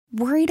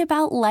Worried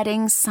about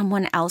letting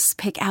someone else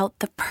pick out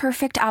the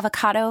perfect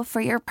avocado for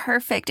your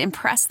perfect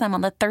impress them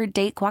on the third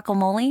date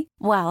guacamole?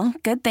 Well,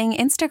 good thing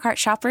Instacart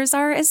shoppers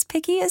are as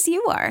picky as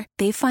you are.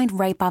 They find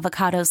ripe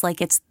avocados like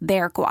it's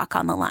their guac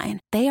on the line.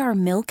 They are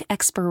milk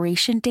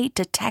expiration date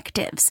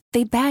detectives.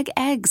 They bag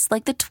eggs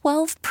like the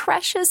 12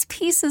 precious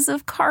pieces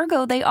of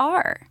cargo they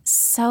are.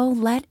 So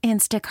let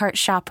Instacart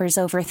shoppers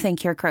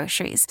overthink your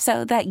groceries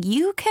so that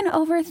you can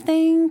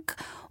overthink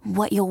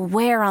what you'll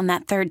wear on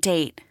that third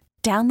date.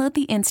 Download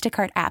the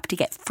Instacart app to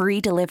get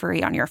free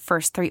delivery on your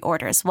first 3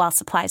 orders while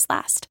supplies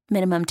last.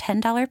 Minimum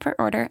 $10 per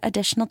order.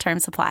 Additional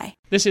terms apply.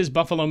 This is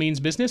Buffalo Means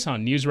Business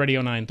on News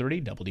Radio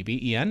 930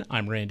 WBEN.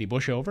 I'm Randy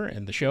Bushover,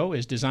 and the show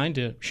is designed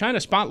to shine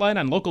a spotlight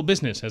on local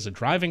business as a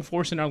driving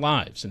force in our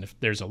lives. And if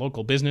there's a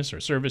local business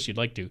or service you'd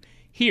like to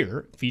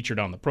hear featured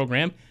on the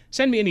program,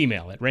 send me an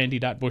email at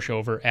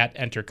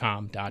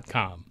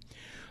randy.bushover@entercom.com.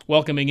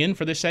 Welcoming in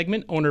for this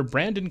segment, owner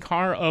Brandon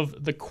Carr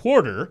of The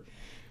Quarter,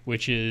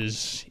 which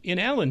is in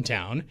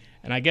Allentown.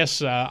 And I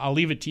guess I'll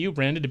leave it to you,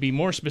 Brandon, to be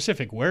more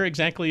specific. Where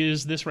exactly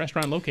is this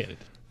restaurant located?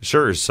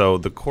 Sure. So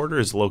The Quarter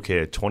is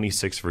located at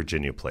 26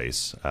 Virginia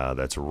Place.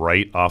 That's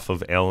right off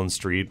of Allen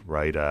Street,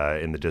 right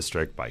in the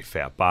district by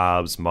Fat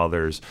Bob's,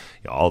 Mother's,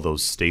 all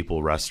those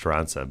staple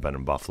restaurants that have been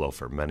in Buffalo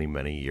for many,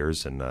 many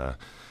years. And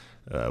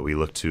we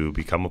look to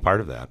become a part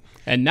of that.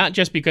 And not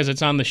just because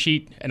it's on the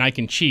sheet and I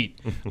can cheat,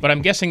 but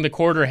I'm guessing The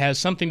Quarter has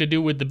something to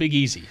do with the Big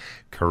Easy.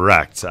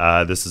 Correct.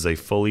 This is a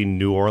fully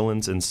New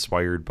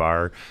Orleans-inspired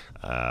bar,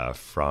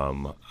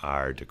 from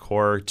our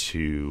decor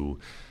to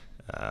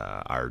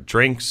our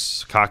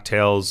drinks,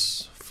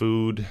 cocktails,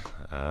 food,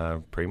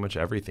 pretty much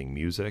everything.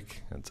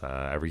 Music.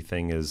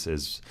 Everything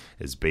is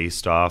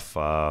based off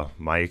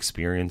my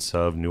experience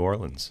of New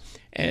Orleans.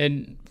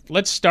 And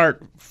let's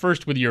start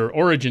first with your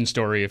origin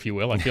story, if you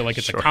will. I feel like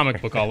it's Sure. a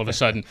comic book all of a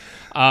sudden.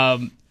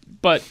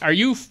 But are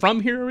you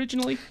from here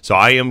originally? So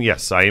I am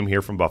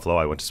here from Buffalo.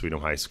 I went to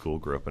Sweetum High School,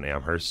 grew up in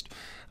Amherst,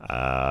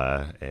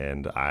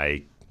 and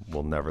I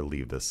will never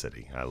leave this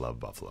city. I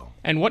love Buffalo.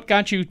 And what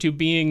got you to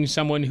being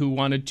someone who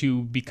wanted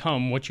to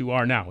become what you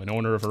are now, an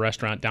owner of a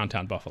restaurant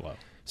downtown Buffalo?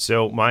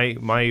 So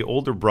my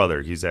older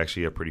brother, he's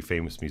actually a pretty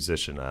famous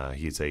musician.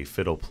 He's a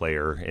fiddle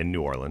player in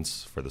New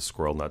Orleans for the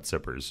Squirrel Nut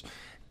Zippers.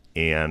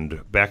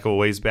 And a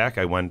ways back,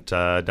 I went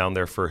down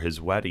there for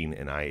his wedding,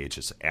 and I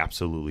just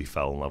absolutely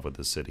fell in love with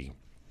the city.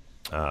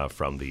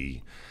 From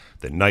the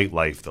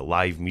nightlife, the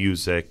live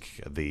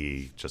music,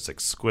 the just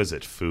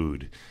exquisite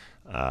food,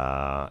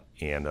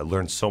 and I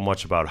learned so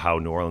much about how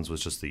New Orleans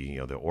was just the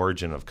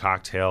origin of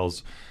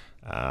cocktails.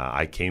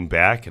 I came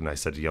back and I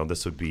said,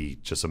 this would be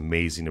just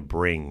amazing to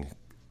bring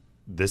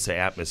this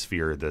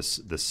atmosphere, this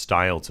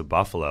style to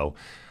Buffalo.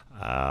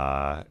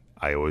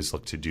 I always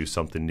look to do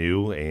something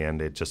new,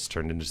 and it just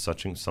turned into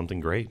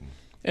something great.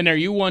 And are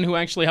you one who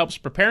actually helps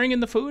preparing in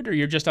the food, or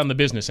you're just on the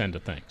business end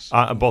of things?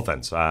 On both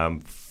ends.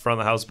 Front of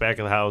the house, back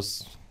of the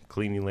house,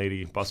 cleaning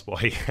lady,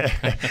 busboy,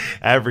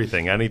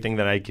 everything. Anything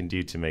that I can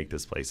do to make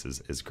this place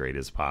as great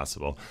as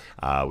possible.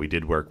 We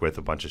did work with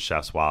a bunch of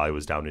chefs while I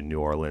was down in New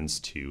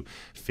Orleans to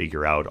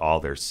figure out all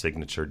their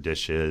signature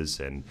dishes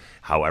and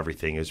how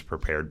everything is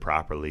prepared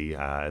properly.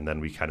 And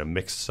then we kind of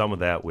mixed some of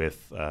that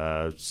with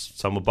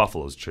some of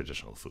Buffalo's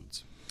traditional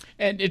foods.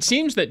 And it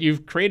seems that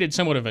you've created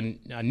somewhat of a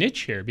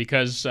niche here,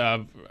 because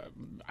I'm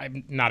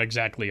not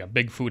exactly a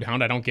big food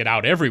hound. I don't get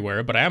out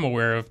everywhere, but I am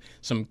aware of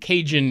some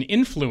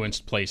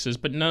Cajun-influenced places,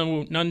 but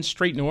none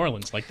straight New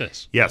Orleans like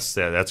this. Yes,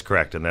 that's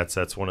correct. And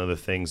that's one of the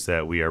things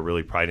that we are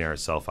really priding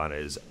ourselves on,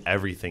 is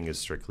everything is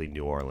strictly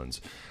New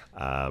Orleans.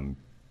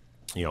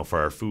 For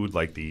our food,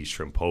 like the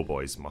shrimp po'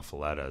 boys,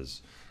 muffalettas,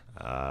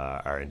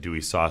 our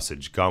andouille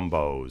sausage,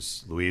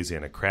 gumbos,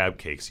 Louisiana crab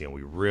cakes.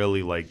 We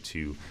really like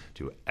to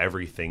do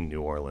everything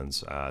New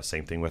Orleans.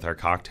 Same thing with our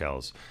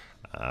cocktails.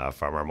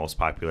 From our most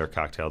popular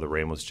cocktail, the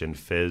Ramos Gin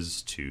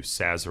Fizz, to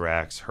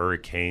Sazeracs,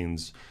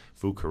 Hurricanes,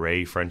 Fou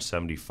Carré, French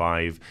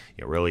 75.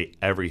 Really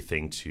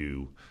everything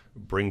to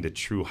bring the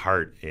true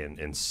heart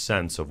and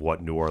sense of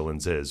what New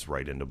Orleans is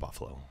right into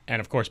Buffalo.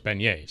 And, of course,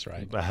 beignets,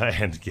 right?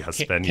 And,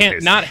 yes, beignets.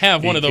 Can't not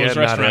have one of those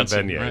restaurants.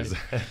 Not have beignets.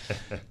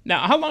 Right?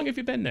 Now, how long have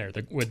you been there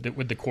with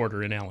the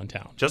Quarter in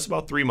Allentown? Just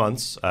about 3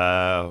 months.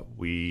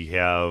 We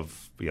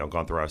have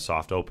gone through our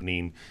soft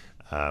opening.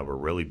 We're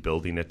really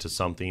building it to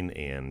something,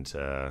 and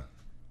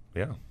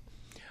yeah. I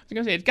was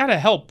going to say, it's got to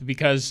help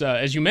because,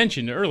 as you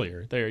mentioned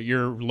earlier,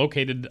 you're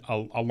located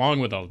along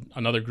with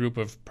another group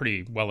of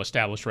pretty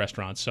well-established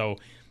restaurants. So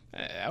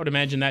I would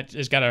imagine that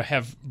has got to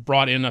have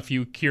brought in a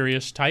few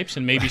curious types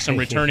and maybe some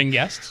returning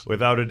guests.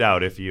 Without a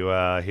doubt. If you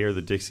hear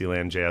the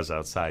Dixieland Jazz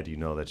outside, you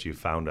know that you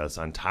found us.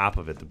 On top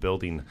of it, the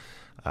building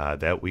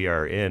that we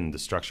are in, the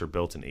structure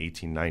built in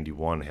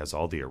 1891, has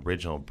all the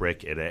original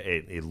brick.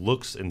 It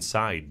looks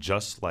inside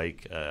just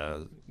like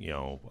a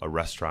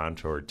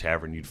restaurant or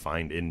tavern you'd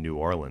find in New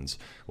Orleans,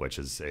 which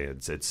is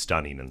it's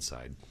stunning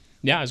inside.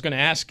 Yeah, I was going to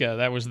ask,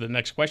 that was the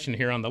next question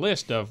here on the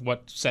list of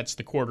what sets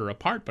the Quarter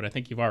apart, but I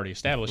think you've already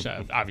established,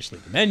 obviously,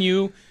 the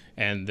menu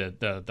and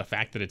the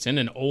fact that it's in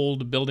an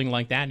old building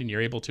like that and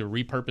you're able to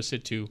repurpose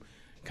it to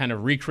kind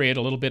of recreate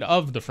a little bit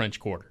of the French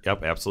Quarter.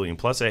 Yep, absolutely. And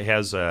plus, it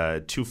has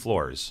 2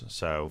 floors.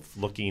 So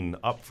looking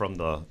up from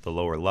the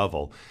lower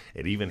level,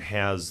 it even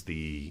has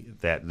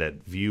that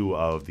view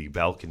of the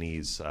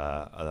balconies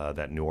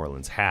that New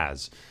Orleans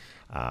has.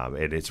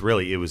 And it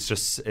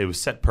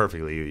was set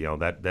perfectly. You know,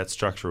 that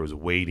structure was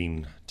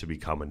waiting to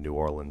become a New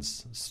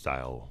Orleans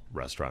style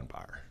restaurant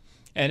bar.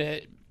 And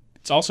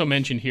it's also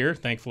mentioned here,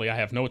 thankfully I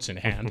have notes in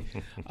hand,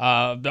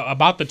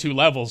 about the 2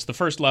 levels. The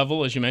first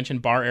level, as you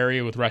mentioned, bar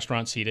area with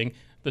restaurant seating.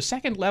 The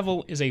second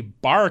level is a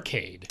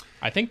barcade.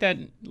 I think that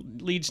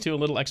leads to a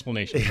little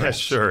explanation. Yeah,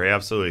 sure,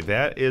 absolutely.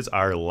 That is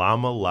our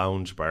Llama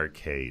Lounge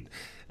barcade.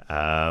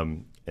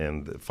 And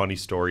the funny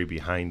story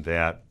behind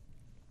that,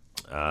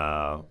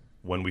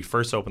 when we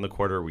first opened the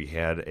quarter, we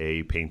had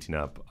a painting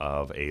up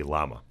of a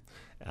llama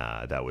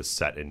that was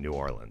set in New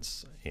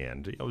Orleans.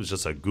 And it was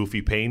just a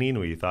goofy painting.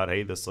 We thought,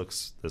 hey, this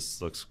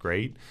looks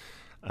great.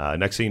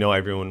 Next thing you know,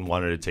 everyone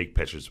wanted to take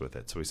pictures with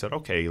it. So we said,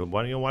 okay,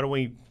 why don't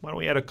we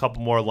add a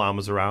couple more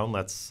llamas around?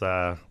 Let's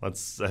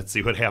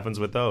see what happens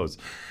with those.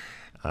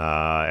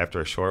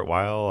 After a short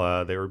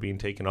while, they were being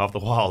taken off the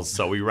walls.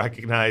 So we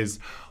recognized,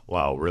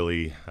 wow,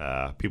 really,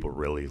 people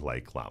really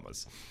like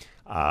llamas.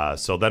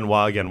 So then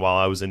while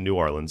I was in New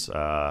Orleans,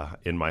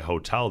 in my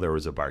hotel, there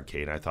was a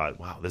barcade. And I thought,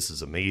 wow, this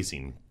is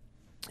amazing.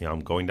 You know,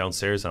 I'm going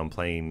downstairs, I'm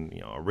playing,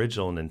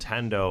 original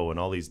Nintendo and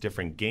all these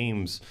different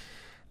games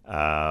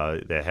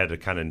that had a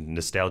kind of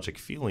nostalgic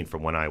feeling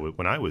from when I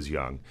was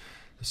young.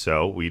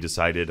 So we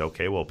decided,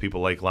 okay, well, people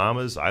like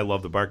llamas. I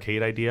love the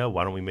barcade idea.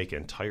 Why don't we make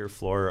an entire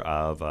floor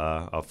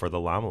for the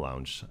Llama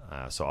Lounge?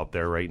 So up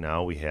there right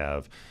now we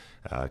have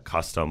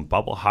custom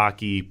bubble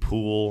hockey,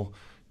 pool,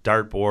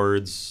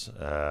 dartboards,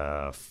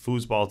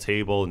 foosball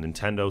table,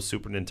 Nintendo,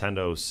 Super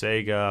Nintendo,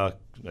 Sega,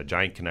 a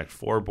giant Connect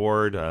 4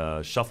 board,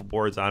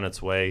 shuffleboard's on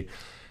its way.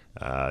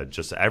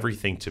 Just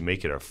everything to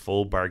make it a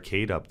full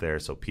barcade up there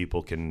so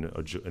people can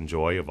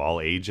enjoy of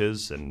all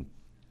ages. And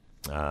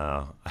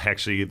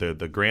actually,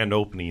 the grand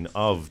opening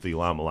of the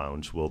Llama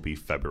Lounge will be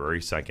February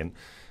 2nd.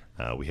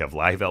 We have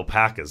live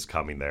alpacas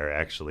coming there,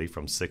 actually,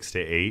 from 6 to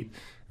 8.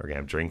 We're going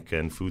to have drink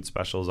and food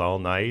specials all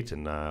night,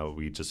 and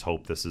we just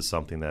hope this is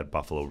something that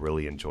Buffalo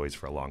really enjoys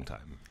for a long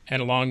time.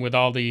 And along with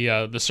all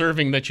the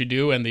serving that you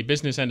do and the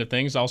business end of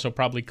things, also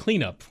probably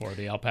cleanup for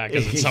the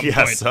alpacas at some point.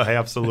 Yes,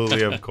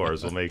 absolutely, of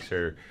course. We'll make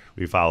sure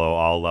we follow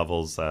all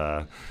levels,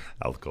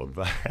 health code,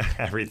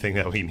 everything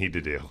that we need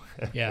to do.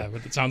 Yeah,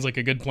 it sounds like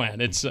a good plan.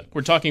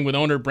 We're talking with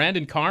owner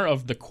Brandon Carr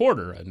of The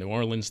Quarter, a New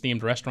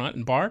Orleans-themed restaurant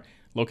and bar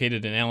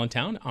located in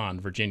Allentown on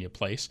Virginia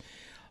Place.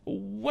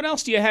 What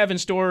else do you have in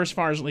store as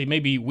far as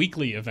maybe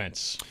weekly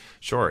events?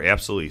 Sure,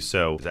 absolutely.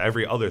 So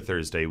every other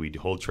Thursday, we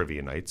hold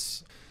trivia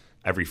nights.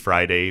 Every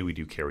Friday, we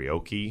do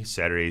karaoke.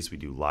 Saturdays, we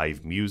do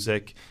live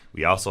music.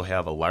 We also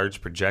have a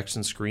large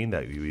projection screen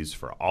that we use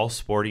for all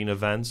sporting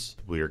events.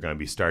 We are going to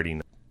be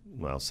starting,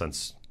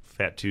 since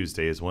Fat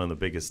Tuesday is one of the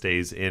biggest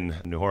days in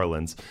New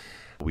Orleans,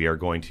 we are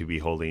going to be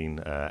holding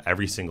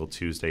every single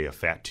Tuesday a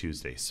Fat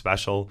Tuesday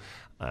special.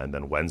 And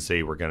then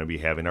Wednesday, we're going to be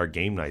having our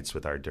game nights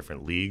with our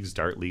different leagues,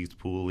 dart leagues,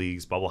 pool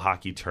leagues, bubble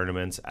hockey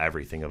tournaments,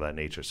 everything of that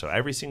nature. So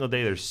every single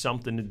day, there's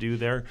something to do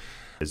there,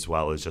 as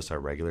well as just our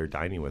regular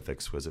dining with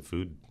exquisite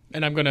food.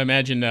 And I'm going to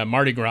imagine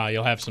Mardi Gras,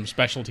 you'll have some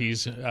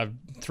specialties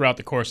throughout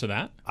the course of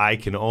that. I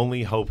can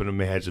only hope and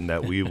imagine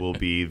that we will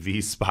be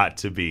the spot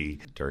to be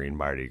during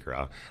Mardi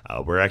Gras.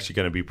 We're actually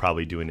going to be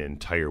probably doing an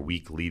entire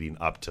week leading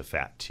up to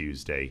Fat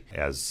Tuesday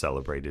as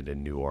celebrated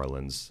in New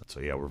Orleans. So,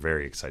 yeah, we're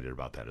very excited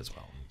about that as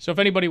well. So if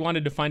anybody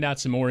wanted to find out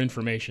some more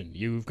information,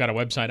 you've got a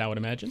website, I would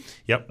imagine?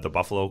 Yep,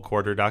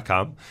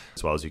 thebuffaloquarter.com,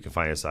 as well as you can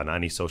find us on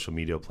any social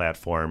media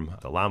platform,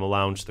 the Llama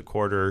Lounge, The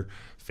Quarter,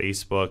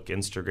 Facebook,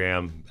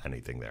 Instagram,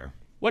 anything there.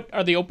 What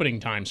are the opening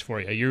times for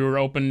you? You're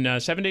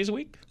open 7 days a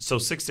week? So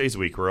 6 days a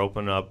week. We're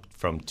open up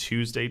from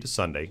Tuesday to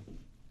Sunday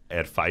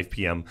at 5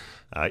 p.m.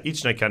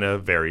 Each night kind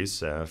of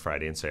varies.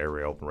 Friday and Saturday,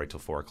 we're open right till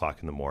 4 o'clock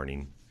in the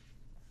morning.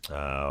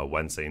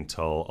 Wednesday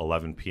until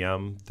 11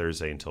 p.m.,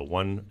 Thursday until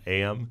 1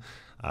 a.m.,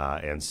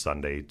 and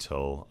Sunday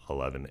till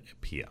 11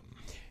 p.m.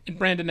 And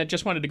Brandon, I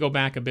just wanted to go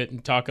back a bit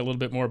and talk a little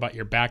bit more about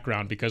your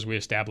background, because we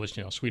established,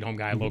 sweet home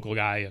guy, local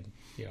guy, and,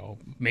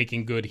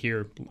 making good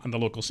here on the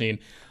local scene.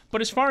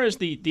 But as far as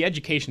the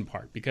education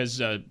part,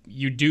 because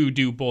you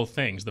do both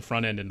things, the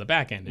front end and the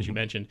back end, as you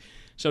mentioned.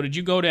 So did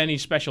you go to any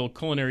special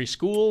culinary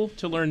school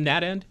to learn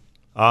that end?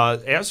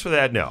 As for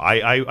that, no.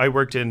 I've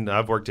worked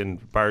in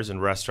bars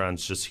and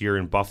restaurants just here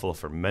in Buffalo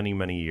for many,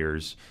 many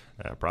years.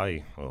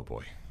 Probably, oh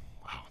boy.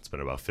 It's been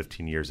about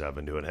 15 years I've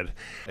been doing it,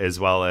 as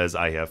well as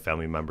I have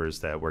family members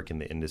that work in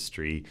the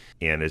industry,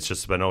 and it's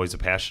just been always a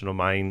passion of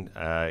mine.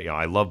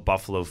 I love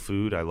Buffalo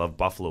food. I love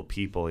Buffalo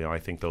people. I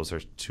think those are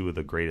two of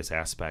the greatest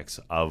aspects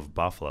of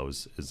Buffalo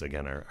is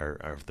again,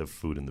 are the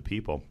food and the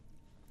people.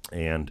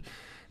 And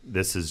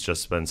this has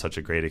just been such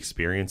a great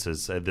experience.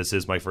 This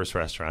is my first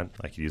restaurant.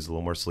 I could use a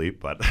little more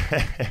sleep, but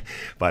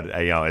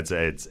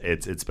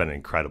it's been an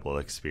incredible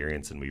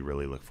experience, and we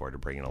really look forward to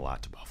bringing a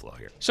lot to Buffalo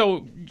here.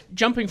 So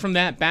jumping from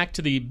that back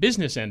to the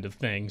business end of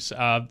things,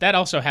 that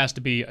also has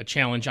to be a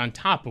challenge on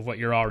top of what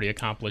you're already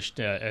accomplished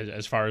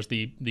as far as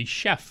the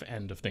chef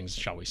end of things,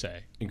 shall we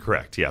say?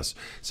 Correct. Yes.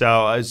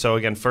 So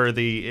again, for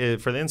the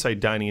inside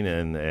dining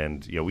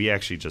and we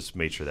actually just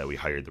made sure that we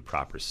hired the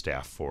proper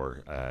staff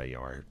for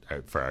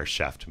our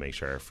chef to make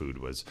sure our food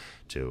was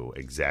to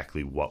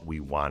exactly what we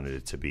wanted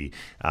it to be.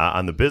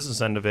 On the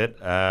business end of it,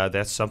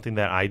 that's something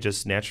that I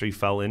just naturally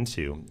fell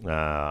into.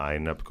 I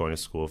ended up going to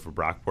school for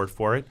Brockport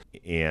for it,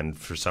 and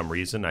for some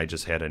reason, I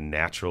just had a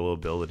natural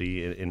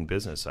ability in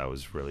business. I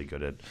was really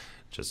good at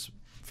just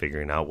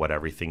figuring out what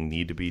everything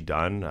needed to be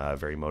done,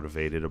 very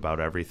motivated about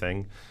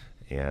everything,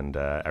 and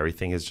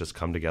everything has just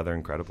come together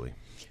incredibly.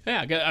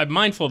 Yeah, I'm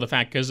mindful of the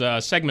fact because a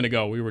segment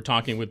ago we were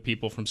talking with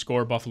people from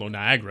SCORE Buffalo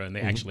Niagara, and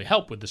they actually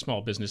help with the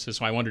small businesses.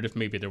 So I wondered if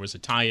maybe there was a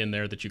tie-in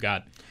there that you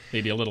got,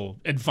 maybe a little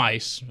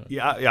advice.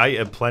 Yeah, I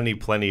have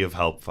plenty of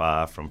help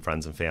from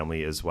friends and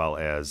family, as well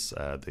as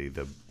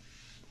the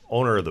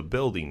owner of the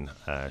building.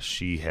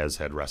 She has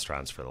had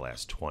restaurants for the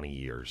last 20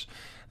 years.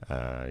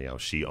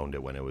 She owned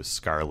it when it was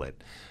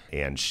Scarlet,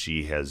 and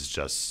she has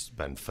just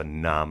been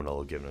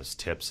phenomenal, giving us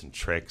tips and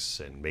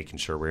tricks and making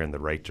sure we're in the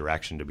right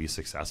direction to be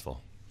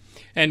successful.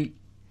 And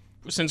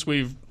since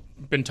we've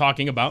been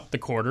talking about the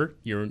Quarter,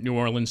 your New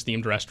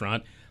Orleans-themed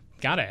restaurant,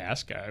 gotta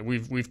ask,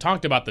 we've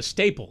talked about the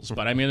staples,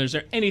 but I mean, is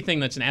there anything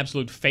that's an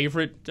absolute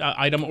favorite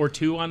item or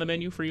two on the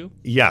menu for you?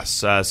 Yes.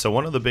 So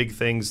one of the big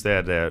things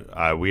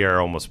that we are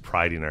almost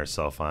priding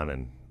ourselves on,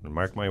 and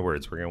mark my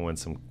words, we're going to win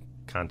some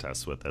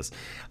contests with this.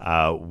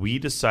 We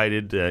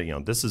decided,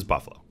 this is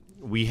Buffalo.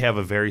 We have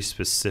a very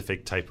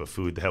specific type of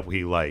food that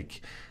we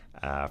like,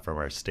 from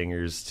our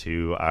stingers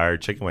to our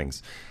chicken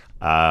wings.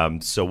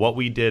 So what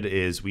we did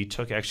is we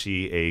took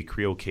actually a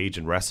Creole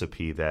Cajun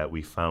recipe that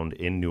we found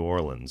in New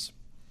Orleans,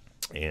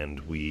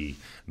 and we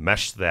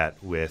meshed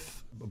that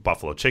with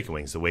buffalo chicken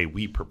wings, the way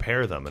we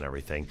prepare them and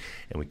everything,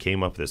 and we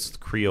came up with this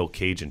Creole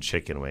Cajun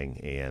chicken wing,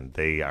 and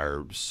they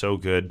are so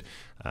good.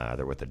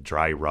 They're with a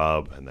dry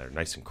rub, and they're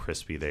nice and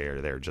crispy.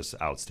 They're just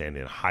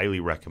outstanding. I highly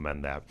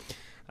recommend that.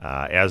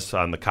 As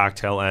on the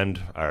cocktail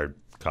end,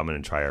 come in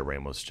and try our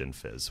Ramos Gin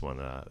Fizz,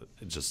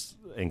 just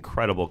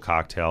incredible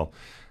cocktail.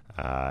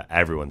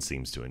 Everyone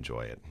seems to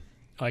enjoy it.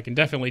 I can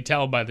definitely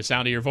tell by the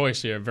sound of your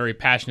voice you're very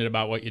passionate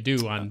about what you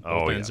do on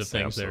both ends of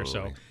things absolutely.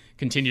 There. So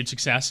continued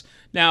success.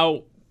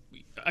 Now,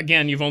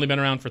 again, you've only been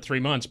around for 3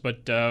 months,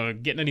 but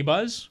getting any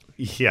buzz?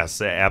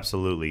 Yes,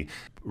 absolutely.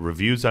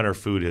 Reviews on our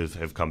food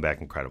have come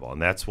back incredible,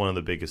 and that's one of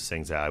the biggest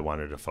things that I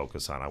wanted to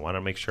focus on. I want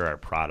to make sure our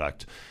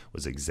product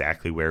was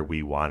exactly where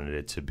we wanted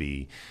it to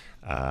be.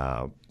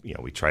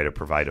 We try to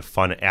provide a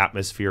fun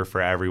atmosphere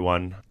for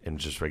everyone and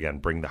just, again,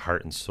 bring the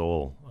heart and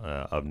soul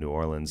of New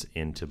Orleans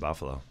into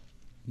Buffalo.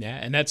 Yeah,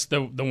 and that's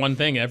the one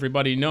thing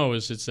everybody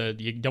knows. It's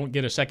you don't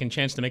get a second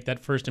chance to make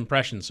that first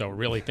impression, so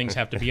really things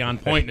have to be on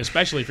point, and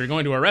especially if you're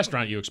going to a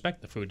restaurant, you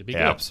expect the food to be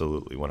good.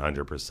 Absolutely,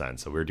 100%.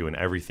 So we're doing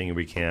everything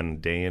we can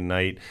day and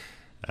night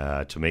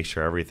to make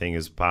sure everything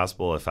is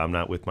possible. If I'm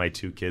not with my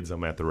 2 kids,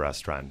 I'm at the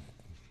restaurant.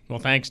 Well,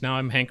 thanks. Now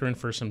I'm hankering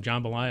for some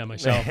jambalaya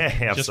myself.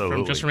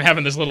 Absolutely. Just from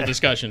having this little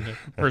discussion,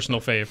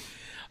 personal fave.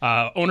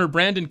 Owner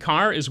Brandon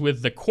Carr is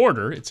with The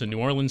Quarter. It's a New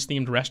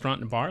Orleans-themed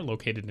restaurant and bar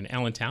located in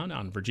Allentown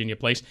on Virginia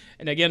Place.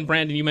 And again,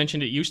 Brandon, you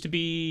mentioned it used to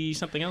be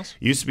something else?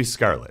 It used to be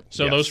Scarlet.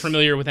 So yes. Those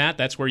familiar with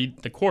that's where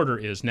The Quarter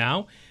is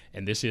now.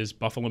 And this is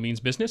Buffalo Means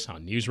Business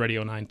on News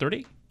Radio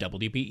 930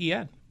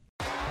 WBEN.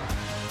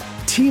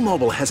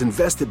 T-Mobile has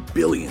invested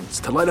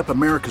billions to light up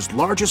America's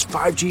largest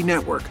 5G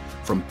network,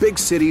 from big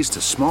cities to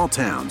small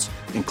towns,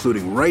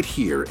 including right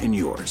here in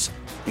yours.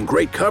 And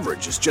great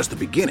coverage is just the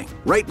beginning.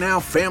 Right now,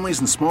 families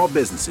and small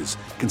businesses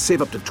can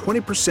save up to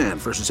 20%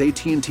 versus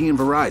AT&T and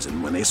Verizon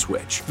when they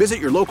switch. Visit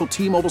your local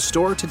T-Mobile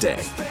store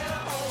today.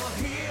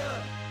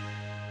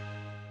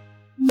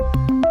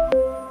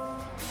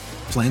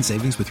 Plan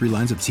savings with 3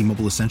 lines of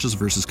T-Mobile Essentials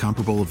versus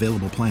comparable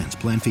available plans.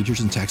 Plan features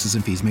and taxes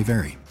and fees may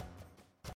vary.